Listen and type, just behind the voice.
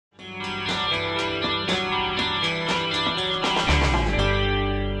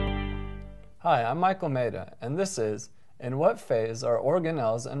Hi, I'm Maidaa, and this is In What Phase Are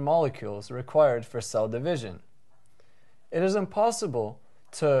Organelles and Molecules Required for Cell Division? It is impossible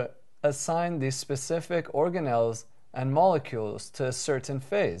to assign these specific organelles and molecules to a certain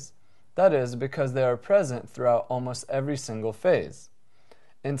phase. That is because they are present throughout almost every single phase.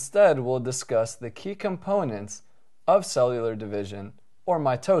 Instead, we'll discuss the key components of cellular division, or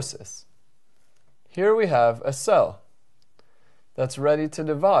mitosis. Here we have a cell that's ready to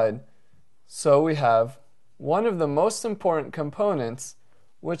divide. So we have one of the most important components,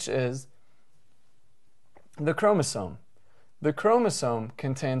 which is the chromosome. The chromosome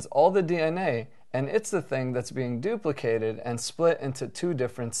contains all the DNA, and it's the thing that's being duplicated and split into two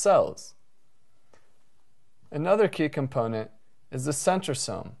different cells. Another key component is the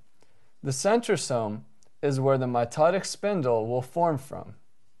centrosome. The centrosome is where the mitotic spindle will form from.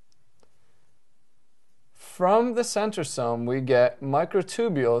 From the centrosome, we get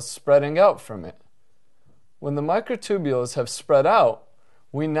microtubules spreading out from it. When the microtubules have spread out,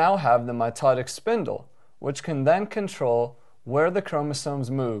 we now have the mitotic spindle, which can then control where the chromosomes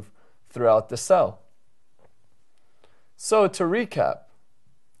move throughout the cell. So to recap,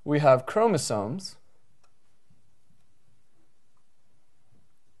 we have chromosomes,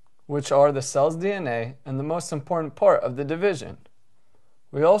 which are the cell's DNA and the most important part of the division.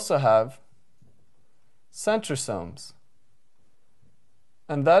 We also have centrosomes,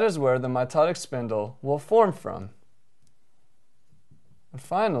 and that is where the mitotic spindle will form from. And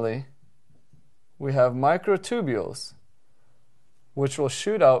finally, we have microtubules, which will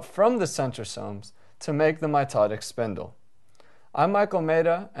shoot out from the centrosomes to make the mitotic spindle. I'm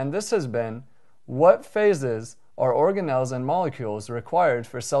Maidaa, and this has been What Phases Are Organelles and Molecules Required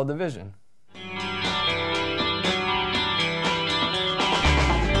for Cell Division?